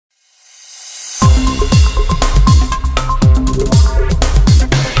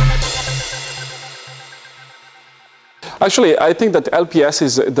Actually, I think that LPS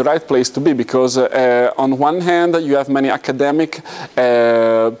is the right place to be because on one hand you have many academic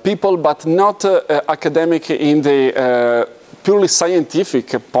people, but not academic in the purely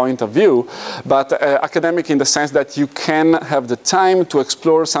scientific point of view, but academic in the sense that you can have the time to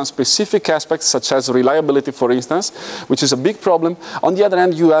explore some specific aspects such as reliability, for instance, which is a big problem. On the other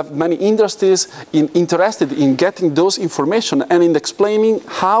hand, you have many industries interested in getting those information and in explaining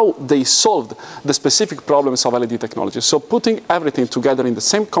how they solved the specific problems of LED technology. So putting everything together in the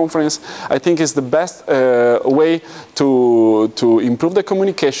same conference, I think, is the best way to improve the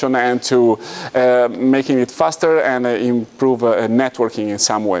communication and to making it faster and improve networking in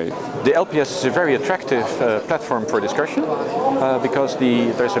some way. The LPS is a very attractive platform for discussion because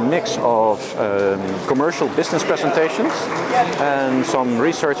there's a mix of commercial business presentations and some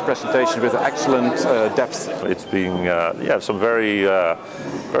research presentations with excellent depth. It's been some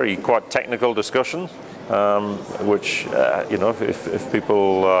very quite technical discussion, which you know, if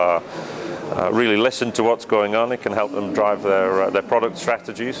people really listen to what's going on, it can help them drive their product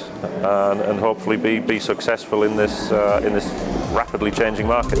strategies and hopefully be successful in this rapidly changing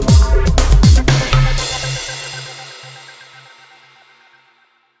market.